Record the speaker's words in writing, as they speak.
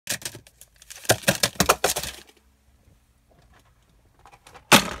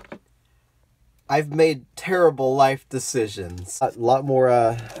I've made terrible life decisions. A lot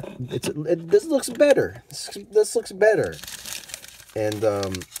more, this looks better. This looks better. And,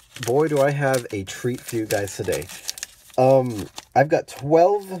 boy, do I have a treat for you guys today. I've got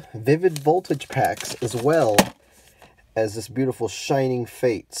 12 Vivid Voltage packs, as well as this beautiful Shining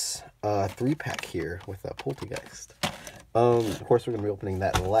Fates, 3-pack here with a Poltergeist. Of course, we're going to be opening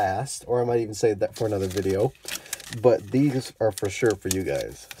that last, or I might even save that for another video. But these are for sure for you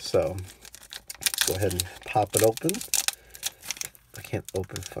guys. So, go ahead and pop it open. I can't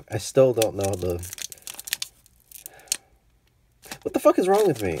open. Fuck. I still don't know the... What the fuck is wrong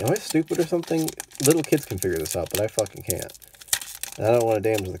with me? Am I stupid or something? Little kids can figure this out, but I fucking can't. And I don't want to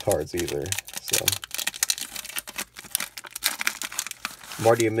damage the cards either. So, I'm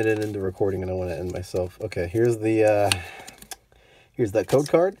already a minute into recording and I want to end myself. Okay, here's the here's that code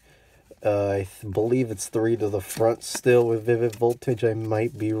card. I believe it's 3 to the front still with Vivid Voltage. I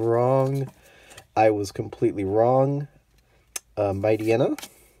might be wrong. I was completely wrong. Mightyena,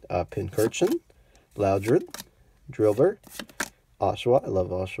 Pincurchin, Loudred, Drillbur, Oshawott. I love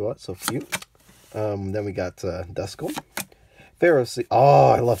Oshawott, so cute. Then we got Duskull, Ferroseed.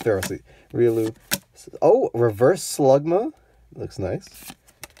 Oh, I love Ferroseed. Riolu. Oh, Reverse Slugma. Looks nice.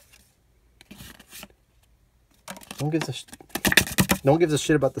 No one gives a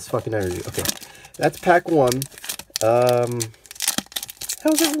shit about this fucking energy. Okay, that's pack 1.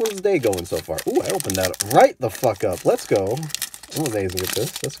 How's everyone's day going so far? Ooh, I opened that right the fuck up. Let's go. I'm amazing at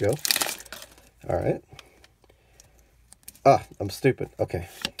this. Let's go. All right. Ah, I'm stupid. Okay.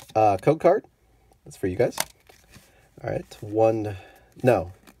 Code card. That's for you guys. All right. 1.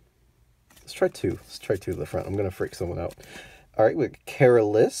 No. Let's try 2. Let's try 2 to the front. I'm going to freak someone out. All right. We got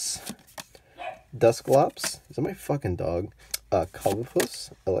Careless. Dusclops. Is that my fucking dog?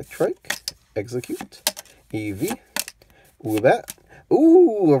 Colorpus. Electric. Execute. Eevee. Woobat.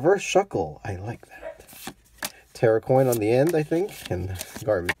 Ooh, Reverse Shuckle. I like that. Terracoin on the end, I think. And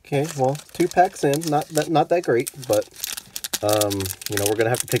garbage. Okay, well, 2 packs in. Not that great, but... you know, we're going to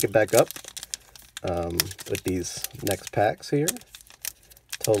have to pick it back up with these next packs here.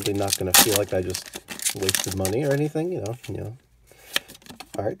 Totally not going to feel like I just wasted money or anything, you know.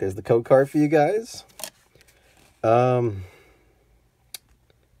 All right, there's the code card for you guys.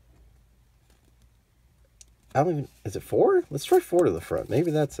 I don't even... Is it 4? Let's try 4 to the front.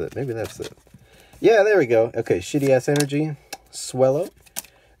 Maybe that's it. Maybe that's it. Yeah, there we go. Okay, Shitty-Ass Energy, Swellow,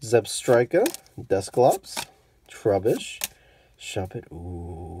 Zebstrika, Dusclops, Trubbish, Shuppet.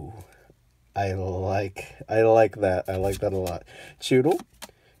 Ooh, I like that. I like that a lot. Choodle,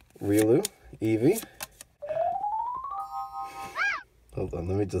 Riolu, Eevee. Hold on,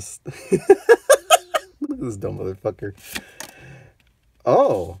 let me just... Look at this dumb motherfucker.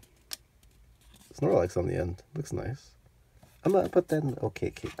 Oh, Snorlax on the end. Looks nice. I'm gonna put that in the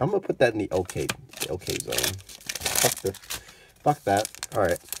okay. I'm gonna put that in the okay zone. Fuck that. All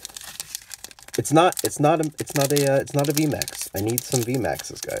right. It's not a VMAX. I need some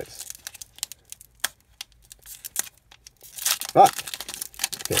VMAXs, guys. Fuck.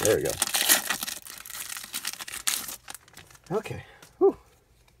 Okay, there we go. Okay. Whew.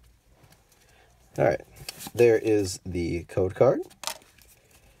 All right. There is the code card.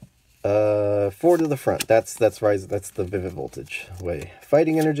 4 to the front. That's Rise. That's the Vivid Voltage way.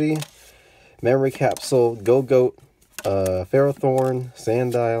 Fighting Energy, Memory Capsule, Go-Goat, Ferrothorn,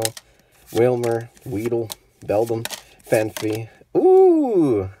 Sandile, Wailmer, Weedle, Beldum, Fanfy.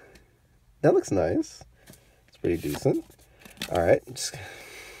 Ooh, that looks nice. It's pretty decent. All right,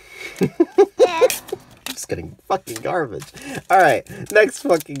 just getting fucking garbage. All right, next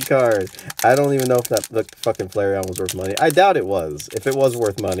fucking card. I don't even know if that fucking Flareon was worth money. I doubt it was. If it was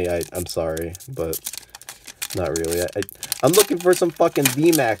worth money, I'm sorry, but not really. I'm looking for some fucking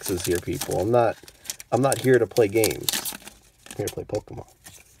VMAXs here, people. I'm not here to play games. I'm here to play Pokemon.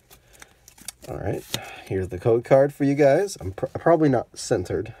 All right, here's the code card for you guys. I'm probably not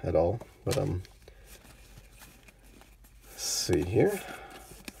centered at all, but let's see here.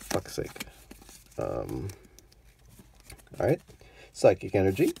 Fuck's sake. All right, Psychic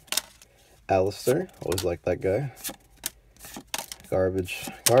Energy, Alistair, always like that guy. Garbage,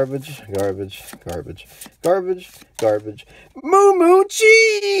 garbage, garbage, garbage, garbage, garbage. Moo Moo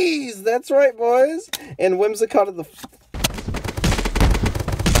Cheese! That's right, boys. And Whimsicott of the...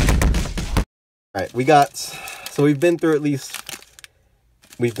 All right, we got... So we've been through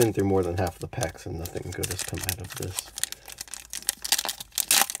We've been through more than half the packs and nothing good has come out of this.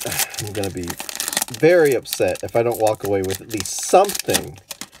 I'm going to be very upset if I don't walk away with at least something.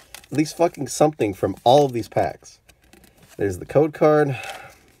 At least fucking something from all of these packs. There's the code card.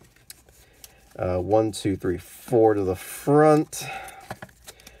 1, 2, 3, 4 to the front.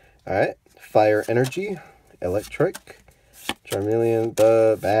 All right. Fire Energy, Electric, Charmeleon,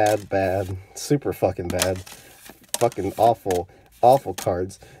 bad, super fucking bad, fucking awful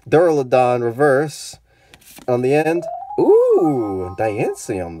cards. Duraludon reverse on the end. Ooh,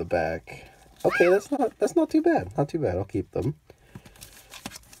 Diancie on the back. Okay, that's not too bad. Not too bad. I'll keep them.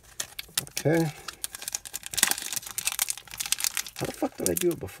 Okay. How the fuck did I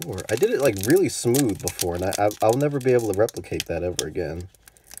do it before? I did it like really smooth before, and I'll never be able to replicate that ever again.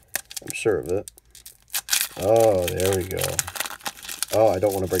 I'm sure of it. Oh, there we go. Oh, I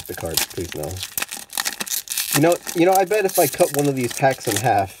don't want to break the cards. Please no. You know, I bet if I cut one of these packs in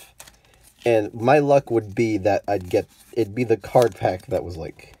half, and my luck would be that it'd be the card pack that was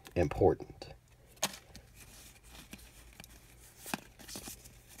like important.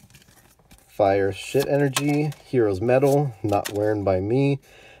 Fire Shit Energy, Hero's Metal, not wearing by me.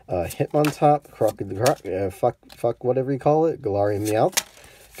 Hitmontop, fuck whatever you call it, Galarian Meowth,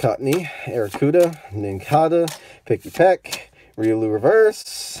 Cottonee, Arrokuda, Nincada, Picky Peck, Riolu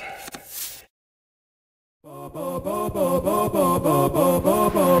Reverse.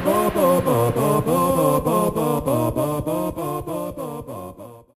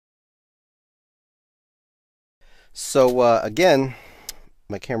 So, again,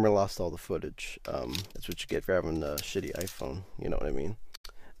 my camera lost all the footage. That's what you get for having a shitty iPhone. You know what I mean?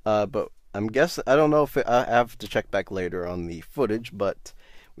 But I'm guessing, I don't know if I have to check back later on the footage, but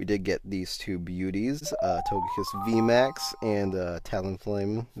we did get these two beauties, Togekiss VMAX and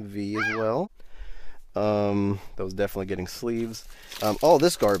Talonflame V as well. That was definitely getting sleeves. All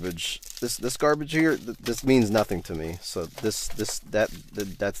this garbage, this garbage here, this means nothing to me. So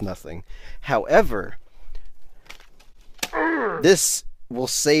that's nothing. However, this will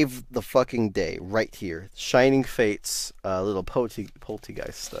save the fucking day right here. Shining Fates, little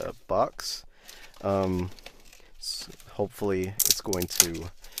Poltegeist box. So hopefully it's going to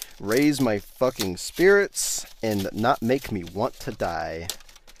raise my fucking spirits and not make me want to die.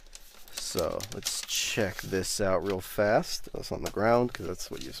 So let's check this out real fast. That's on the ground because that's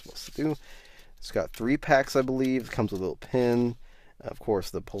what you're supposed to do. It's got 3 packs, I believe. It comes with a little pin. Of course,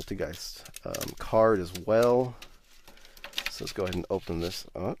 the Poltegeist card as well. So let's go ahead and open this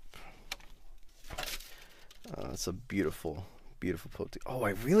up. It's a beautiful, beautiful Poltegeist. Oh,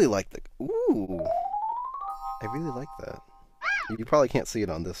 I really like the... Ooh! I really like that. You probably can't see it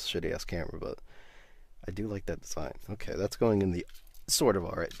on this shitty-ass camera, but I do like that design. Okay, that's going in the sort of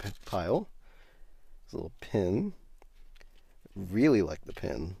alright pile. There's a little pin. Really like the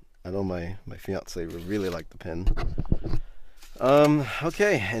pin. I know my fiance would really like the pin.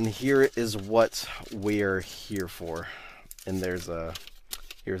 Okay, and here is what we're here for. And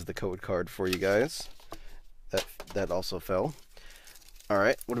here's the code card for you guys. That also fell.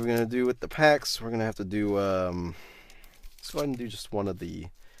 Alright, what are we gonna do with the packs? We're gonna have to do let's go ahead and do just one of the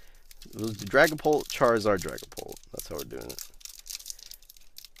Dragapult, Charizard, Dragapult. That's how we're doing it.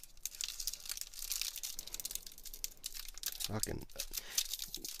 Fucking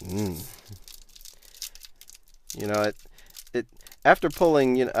you know, it after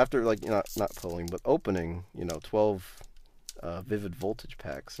pulling, you know, after like, you know, not pulling, but opening, you know, 12 Vivid Voltage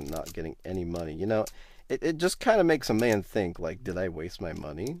packs and not getting any money, you know, it just kind of makes a man think, like, did I waste my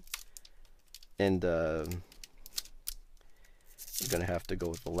money? And I'm gonna have to go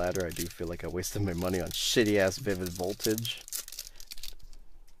with the latter. I do feel like I wasted my money on shitty ass Vivid Voltage.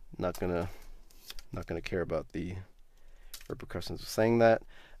 Not gonna care about the repercussions of saying that.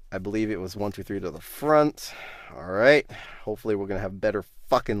 I believe it was 1, 2, 3 to the front. Alright. Hopefully we're gonna have better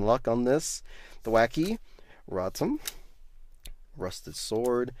fucking luck on this. The Wacky, Rotom, Rusted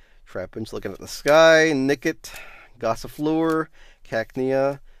Sword, Trapinch looking at the sky, Nickit, Gossifleur,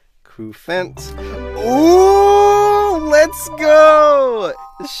 Cacnea, Cufant. Ooh! Let's go!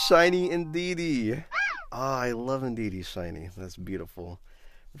 Shiny Indeedee. Ah, I love Indeedee shiny. That's beautiful.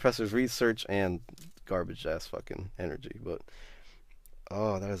 Professor's Research and garbage ass fucking energy, but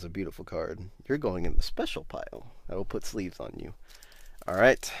oh, that is a beautiful card. You're going in the special pile. I will put sleeves on you.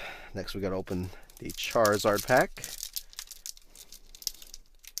 Alright, next we gotta open the Charizard pack.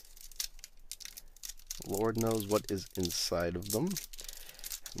 Lord knows what is inside of them.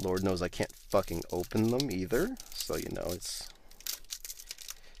 Lord knows I can't fucking open them either, so you know, it's...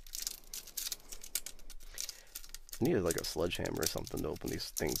 I needed like a sledgehammer or something to open these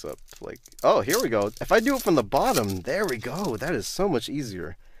things up. Like, oh, here we go. If I do it from the bottom, there we go. That is so much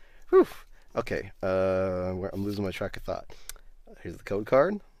easier. Whew. Okay, I'm losing my track of thought. Here's the code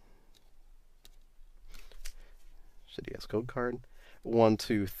card. Shitty ass code card. 1,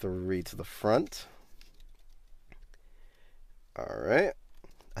 2, 3 to the front. Alright.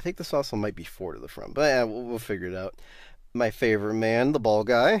 I think this also might be 4 to the front, but yeah, we'll figure it out. My favorite man, the ball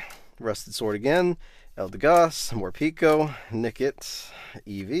guy. Rusted Sword again. Eldegoss, Morpeko, Nickit,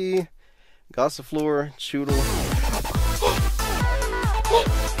 EV, Gossifleur, Choodle.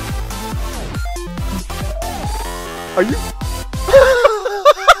 Are you?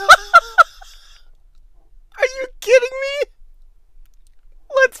 Are you kidding me?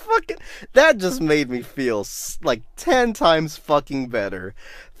 Let's fucking... That just made me feel like 10 times fucking better.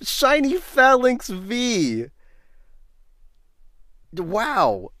 Shiny Phalanx V.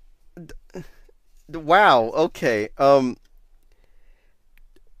 Wow. Wow. Okay.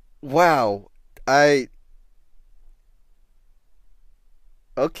 Wow.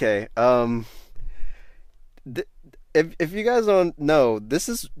 Okay. If you guys don't know, this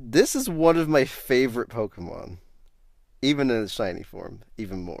is one of my favorite Pokemon, even in its shiny form,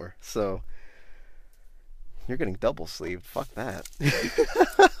 even more. So you're getting double sleeved. Fuck that.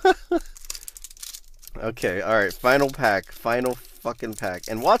 Okay, all right. Final pack. Final fucking pack.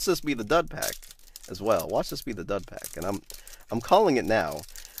 And watch this be the dud pack as well. Watch this be the dud pack. And I'm calling it now.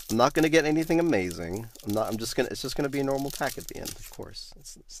 I'm not gonna get anything amazing. I'm just gonna. It's just gonna be a normal pack at the end, of course.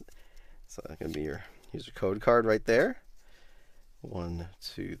 It's gonna be your user code card right there. 1,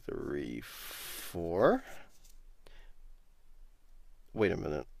 2, 3, 4. Wait a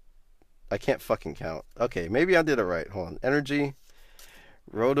minute. I can't fucking count. Okay, maybe I did it right. Hold on. Energy,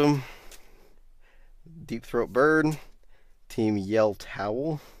 Rotom, Deep Throat Bird, Team Yell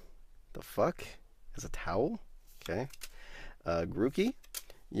Towel. The fuck is a towel? Okay. Grookey,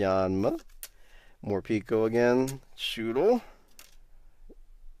 Yanma, Morpeko again, Choodle.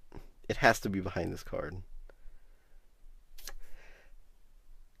 It has to be behind this card.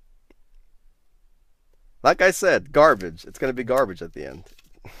 Like I said, garbage. It's gonna be garbage at the end.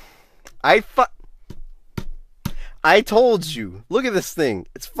 I told you. Look at this thing.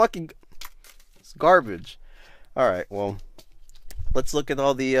 It's garbage. All right. Well, let's look at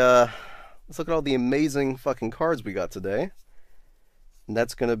all the amazing fucking cards we got today. And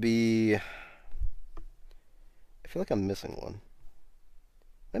that's gonna be. I feel like I'm missing one.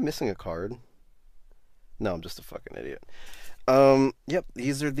 Am I missing a card? No, I'm just a fucking idiot. Yep,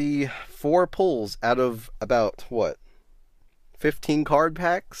 these are the 4 pulls out of about, what, 15 card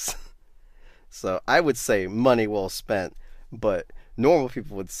packs? So, I would say money well spent, but normal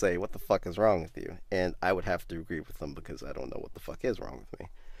people would say, what the fuck is wrong with you? And I would have to agree with them because I don't know what the fuck is wrong with me.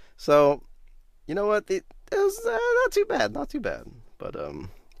 So, you know what, it was not too bad, not too bad. But, you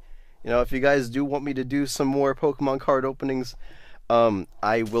know, if you guys do want me to do some more Pokemon card openings,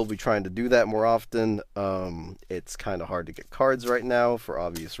 I will be trying to do that more often. It's kind of hard to get cards right now for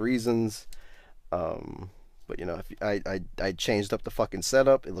obvious reasons. But you know, if I changed up the fucking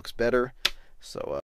setup, it looks better. So